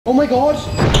Oh my god!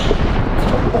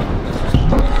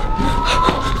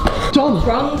 Dom! What's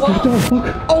wrong? What? Dom,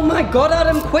 look. Oh my god,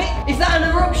 Adam, quick! Is that an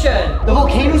eruption? The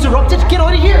volcano's erupted! Get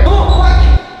out of here! Come on,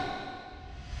 quick!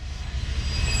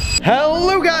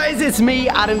 Hello guys, it's me,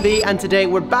 Adam V, and today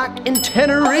we're back in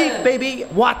Tenerife, baby!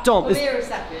 What, Dom? Come here a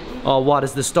second. Oh, what?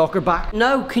 Is the stalker back?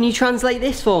 No, can you translate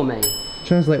this for me?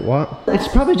 Translate what? It's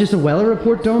probably just a weather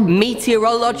report, Dom.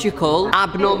 Meteorological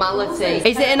abnormality.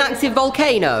 Is it an active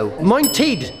volcano? Mount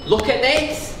Teed. Look at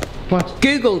this. What?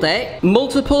 Googled it.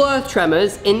 Multiple earth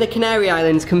tremors in the Canary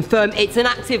Islands confirm it's an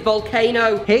active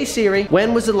volcano. Hey Siri,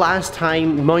 when was the last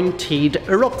time Mount Teed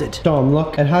erupted? Dom,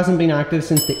 look, it hasn't been active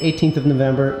since the 18th of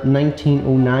November,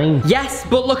 1909. Yes,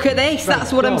 but look at this. Right,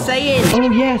 that's what I'm Dom. saying. Oh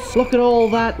yes, look at all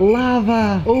that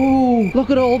lava. Oh, look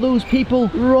at all those people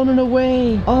running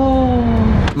away. Oh.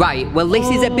 Right, well this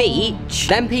is a beach.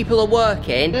 Them people are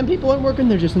working. Them people aren't working,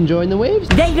 they're just enjoying the waves.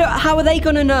 They don't, how are they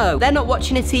gonna know? They're not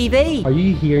watching a TV. Are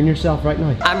you hearing yourself right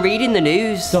now? I'm reading the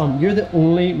news. Dom, you're the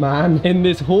only man in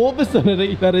this whole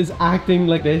vicinity that is acting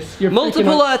like this. You're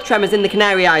Multiple earth tremors in the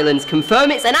Canary Islands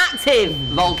confirm it's an active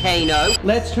volcano.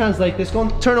 Let's translate this. Go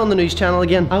on, turn on the news channel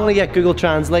again. I'm gonna get Google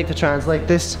Translate to translate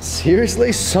this.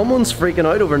 Seriously? Someone's freaking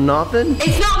out over nothing?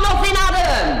 It's not nothing,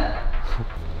 Adam!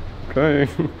 Okay.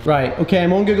 Right, okay,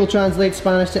 I'm on Google Translate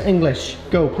Spanish to English.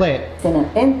 Go, play it. Estén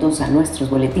atentos a nuestros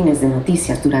boletines de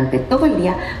noticias durante todo el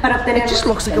día para obtener... It just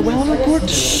looks like a weather report.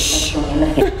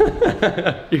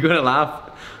 You're gonna laugh.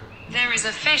 There is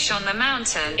a fish on the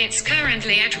mountain. It's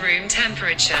currently at room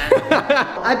temperature.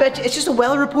 I bet you it's just a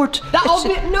weather report. No,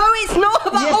 it's not.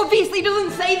 That obviously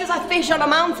doesn't say there's a fish on a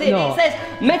mountain. No. It says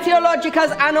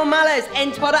meteorológicas anomales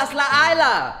en todas la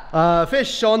isla.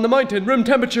 Fish on the mountain, room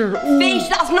temperature. Ooh. Fish,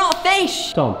 that's not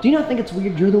fish. Tom, do you not think it's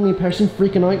weird you're the only person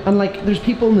freaking out? And like, there's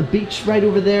people on the beach right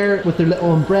over there with their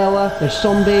little umbrella. They're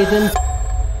sunbathing.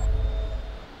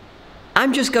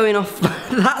 I'm just going off.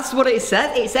 That's what it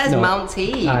says. It says No. Mount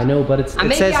Teed. I know, but it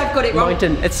maybe says I've got it wrong.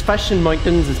 mountain. It's fish in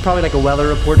mountains. It's probably like a weather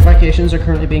report. Evacuations are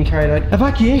currently being carried out.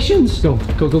 Evacuations! Go,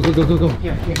 go, go, go, go, go, go.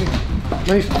 Here, here, here.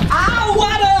 Move. Ow,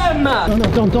 Adam!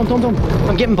 No, don't.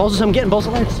 I'm getting buzz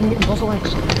alerts.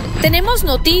 Tenemos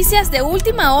noticias de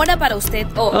última hora para usted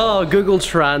hoy. Oh, Google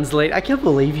Translate. I can't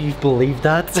believe you believed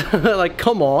that. Like,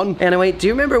 come on. Anyway, do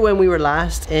you remember when we were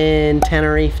last in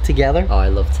Tenerife together? Oh, I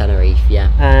love Tenerife,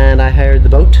 yeah. And I hired the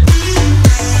boat.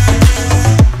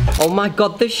 Oh my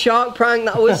god, the shark prank,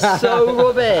 that was so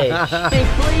rubbish. Hey,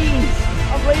 please.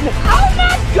 I'm bleeding. Oh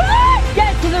my god!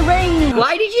 Get to the ring!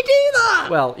 Why did you do that?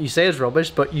 Well, you say it's rubbish,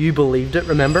 but you believed it,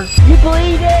 remember? You're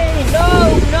bleeding!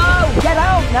 No! Get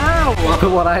out now!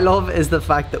 But what I love is the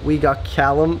fact that we got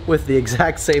Callum with the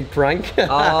exact same prank.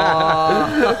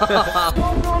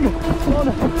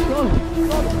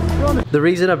 The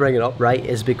reason I bring it up, right,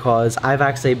 is because I've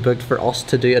actually booked for us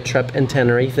to do a trip in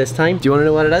Tenerife this time. Do you want to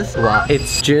know what it is? What?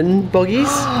 It's dune buggies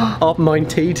up Mount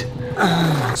Teed.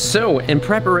 So, in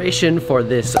preparation for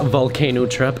this volcano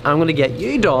trip, I'm gonna get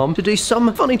you, Dom, to do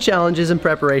some funny challenges in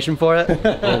preparation for it.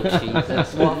 Oh,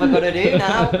 Jesus. What have I got to do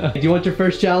now? Do you want your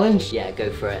first challenge? Yeah, go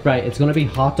for it. Right, it's gonna be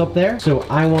hot up there, so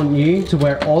I want you to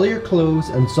wear all your clothes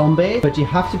and sunbathe, but you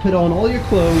have to put on all your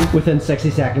clothes within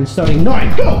 60 seconds, starting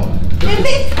now. Go!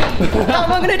 How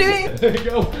am I gonna do it? There you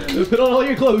go. Put on all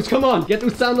your clothes. Come on. Get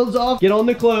those sandals off. Get on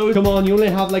the clothes. Come on. You only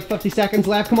have like 50 seconds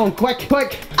left. Come on. Quick.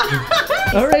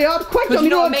 Hurry up. Quick. But Don't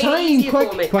you have time.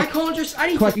 Quick. I can't just. I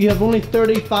need Quick. to. You have only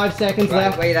 35 seconds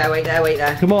left. Wait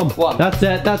there. Come on. One. That's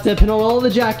it. Put on all the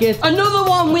jackets. Another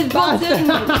one with buttons.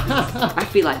 I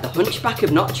feel like the Hunchback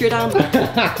of Notre Dame.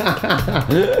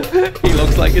 He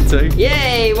looks like it too.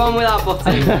 Yay, one without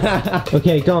buttons.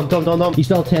 Okay, Dom. You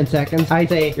still have 10 seconds. I'd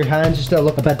say your hands are still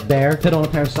look a bit bare. Put on a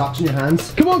pair of socks in your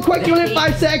hands. Come on, quick. You only have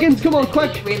 5 seconds. Come on,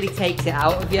 quick. It really takes it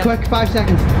out of you. Quick, 5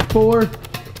 seconds. 4,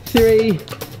 3,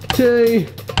 2,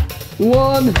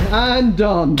 1, and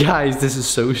done. Guys, this is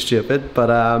so stupid, but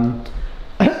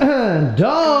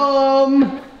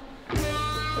Dom!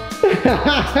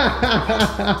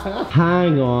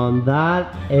 Hang on,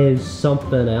 that is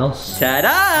something else.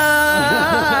 Ta-da!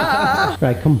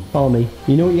 Right, come, follow me.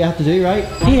 You know what you have to do, right?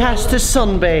 He has to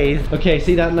sunbathe. Okay,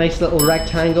 see that nice little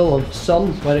rectangle of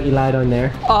sun? Why don't you lie down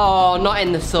there? Oh, not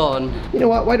in the sun. You know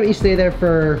what, why don't you stay there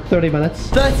for 30 minutes?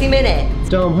 30 minutes.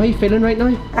 Dom, how are you feeling right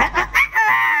now?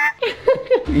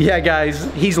 Yeah, guys,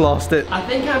 he's lost it. I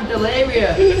think I'm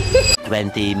delirious.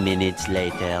 20 minutes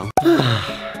later.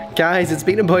 Guys, it's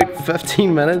been about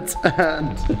 15 minutes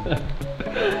and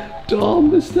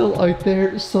Dom is still out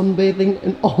there sunbathing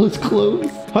in all his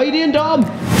clothes. How you doing, Dom? Do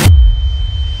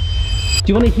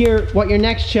you want to hear what your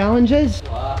next challenge is?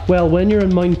 What? Well, when you're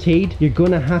on Mount Teed, you're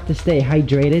gonna have to stay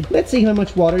hydrated. Let's see how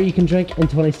much water you can drink in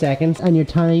 20 seconds, and your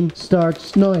time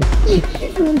starts now.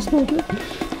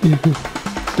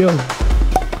 Go.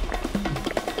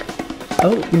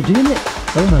 Oh, you're doing it.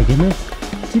 Oh my goodness.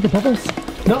 See the bubbles?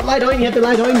 Not lie down, you have to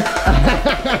lie down.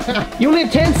 You only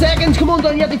have 10 seconds. Come on,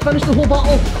 Don, you have to finish the whole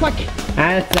bottle. Quick.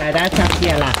 That's a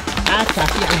fiela. That's a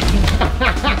fiela.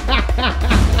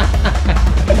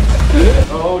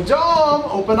 Oh, Dom,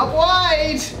 open up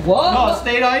wide. What? No,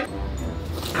 stay down.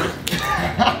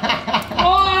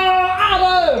 Oh,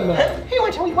 Adam! He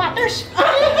wants to be waters.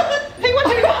 He wants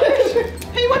to be waters.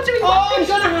 He wants to be waters.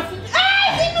 Oh, I'm gonna have to.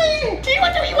 Do you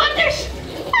want to be waters?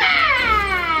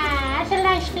 It's a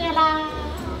nice fella.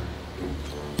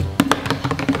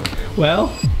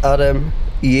 Well, Adam,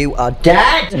 you are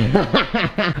dead!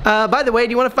 by the way,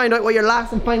 do you want to find out what your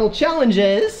last and final challenge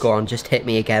is? Go on, just hit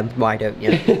me again, why don't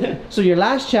you? So your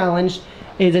last challenge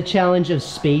is a challenge of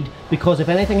speed, because if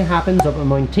anything happens up at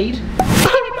Mount Teed,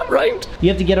 right, you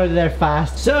have to get out of there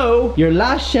fast. So your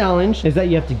last challenge is that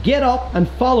you have to get up and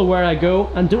follow where I go,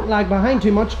 and don't lag behind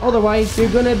too much, otherwise you're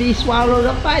gonna be swallowed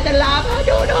up by the lava.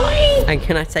 Don't worry. And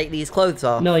can I take these clothes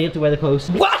off? No, you have to wear the clothes.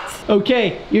 What?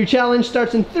 Okay, your challenge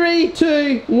starts in 3,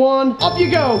 2, 1. Up you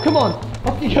go. Come on.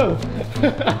 Up you go.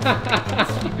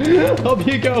 Up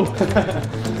you go.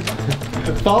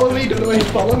 Follow me, don't worry,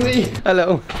 follow me.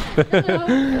 Hello.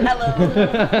 Hello.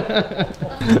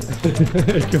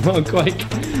 Come on, quick.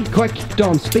 Quick,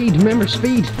 Don, speed, remember,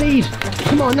 speed, speed.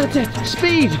 Come on, that's it,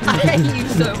 speed. I hate you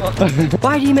so much.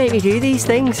 Why do you make me do these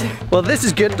things? Well, this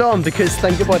is good, Don, because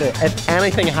think about it. If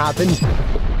anything happened.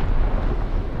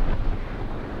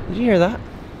 Did you hear that?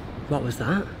 What was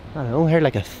that? I don't know, I heard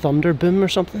like a thunder boom or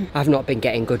something. I've not been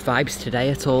getting good vibes today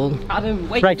at all. Adam,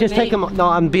 wait. Right, just take them off. No,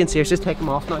 I'm being serious, just take them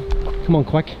off now. Come on,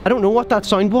 quick. I don't know what that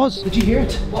sound was. Did you hear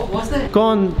it? What was it? Go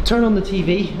on, turn on the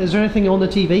TV. Is there anything on the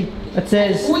TV? It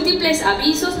says Múltiples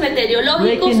avisos meteorológicos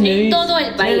breaking en news, todo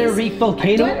el país. Tenerife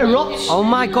volcano erupts. Oh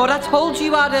my god, I told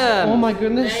you, Adam! Oh my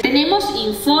goodness. Tenemos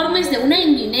informes de una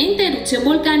inminente erupción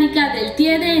volcánica del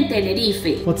Tiede en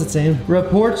Tenerife. What's it saying?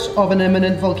 Reports of an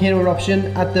imminent volcano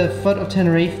eruption at the foot of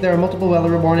Tenerife. There are multiple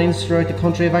weather warnings throughout the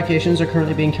country. Evacuations are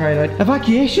currently being carried out.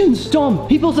 Evacuations? Dom,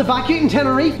 people's evacuating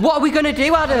Tenerife. What are we gonna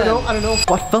do, Adam? I don't know.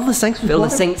 What? Fill the sinks with Fill the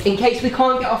water? sinks in case we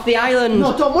can't get off the island.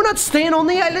 No, Dom, we're not staying on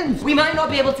the island. We might not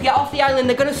be able to get off the island.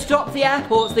 They're gonna stop the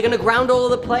airports. They're gonna ground all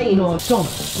of the planes. No, Dom,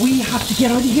 we have to get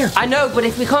out of here. I know, but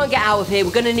if we can't get out of here,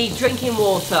 we're gonna need drinking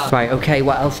water. Right, okay,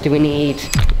 what else do we need?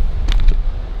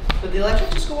 Did the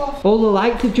electric just go off? All the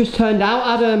lights have just turned out,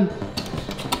 Adam.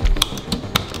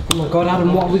 Oh my god,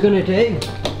 Adam, what are we gonna do?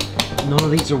 None of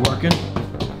these are working.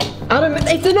 Adam,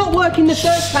 if they're not working the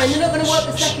first time, they're not gonna work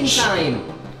the second time.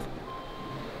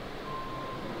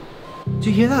 Do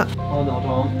you hear that? Oh no,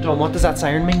 Dom. Dom, what does that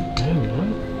siren mean? I don't know.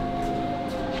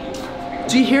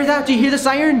 Do you hear that? Do you hear the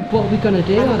siren? What are we gonna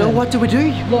do, Adam? No, what do we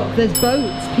do? Look, there's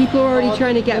boats. People are already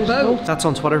trying to get boats. That's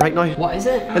on Twitter right now. What is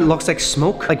it? It looks like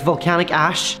smoke, like volcanic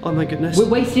ash. Oh my goodness. We're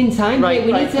wasting time here.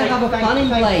 We need to have a plan in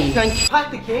place.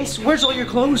 Pack the case. Where's all your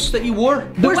clothes that you wore?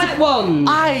 The wet ones.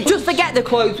 Aye. Just forget the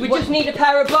clothes. We just need a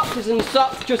pair of boxers and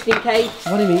socks just in case.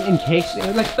 What do you mean, in case?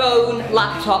 Like, Phone,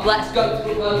 laptop. Let's go to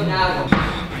the boat now.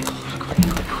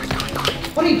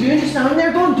 what are you doing? Just standing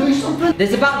there, go and do something.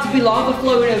 There's about to be lava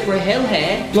flowing over a hill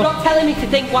here. Stop telling me to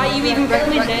think. Why are you even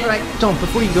filming this? Right, Dom,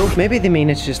 before you go. Maybe they mean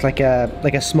it's just like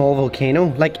a small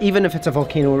volcano. Like, even if it's a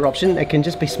volcano eruption, it can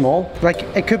just be small. Like,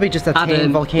 it could be just a tiny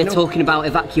Adam, volcano. they're talking about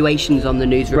evacuations on the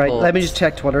news report. Right, let me just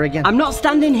check Twitter again. I'm not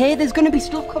standing here. There's going to be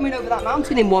stuff coming over that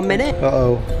mountain in 1 minute.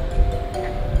 Uh-oh.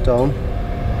 Dom.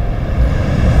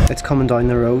 It's coming down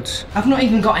the roads. I've not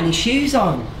even got any shoes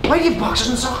on. Why do you have boxers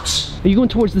and socks? Are you going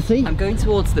towards the sea? I'm going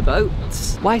towards the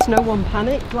boats. Why is no one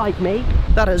panicked like me?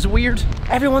 That is weird.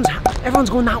 Everyone's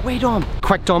going that way, Dom.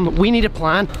 Quick, Dom, we need a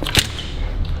plan.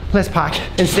 Let's pack.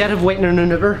 Instead of waiting in an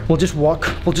Uber, we'll just walk.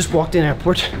 We'll just walk to the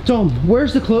airport. Dom,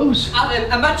 where's the clothes?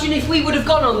 Adam, imagine if we would have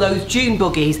gone on those dune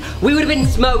buggies. We would have been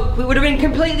smoked. We would have been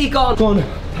completely gone. Go on,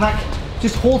 pack.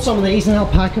 Just hold some of these and I'll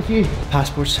pack a few.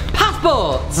 Passports.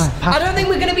 Passports? I don't think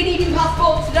we're going to be needing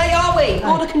passports today, are we?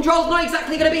 Border control's not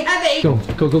exactly going to be heavy. Go.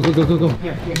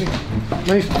 Here.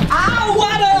 Move. Ow,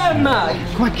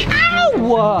 Adam! Quick.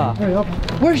 Ow! Hurry up.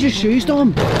 Where's your shoes,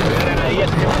 Dom?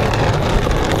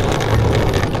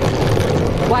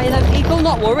 Why are them people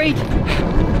not worried?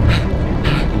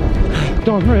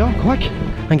 Dom, hurry up, quick.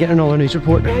 I'm getting another news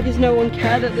report. Why does no one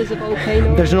care that there's a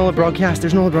volcano? There's another broadcast.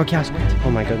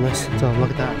 Oh my goodness. Dom, look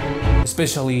at that.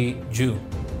 Especially you,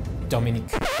 Dominic.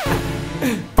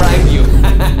 Prank you.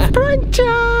 Prank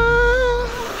job.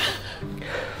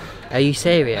 Are you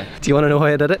serious? Do you want to know how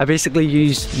I did it? I basically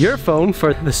used your phone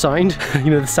for the sound, you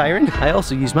know, the siren. I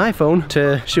also used my phone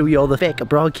to show you all the fake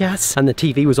broadcasts, and the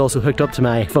TV was also hooked up to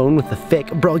my phone with the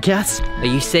fake broadcasts. Are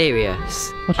you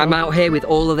serious? I'm out here with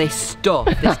all of this stuff,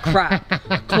 this crap.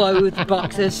 Clothes,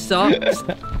 boxes, socks.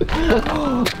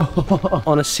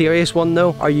 On a serious one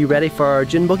though, are you ready for our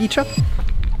June buggy trip?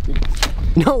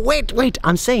 No, wait,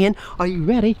 I'm saying, are you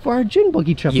ready for our June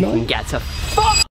buggy trip? You can get to fuck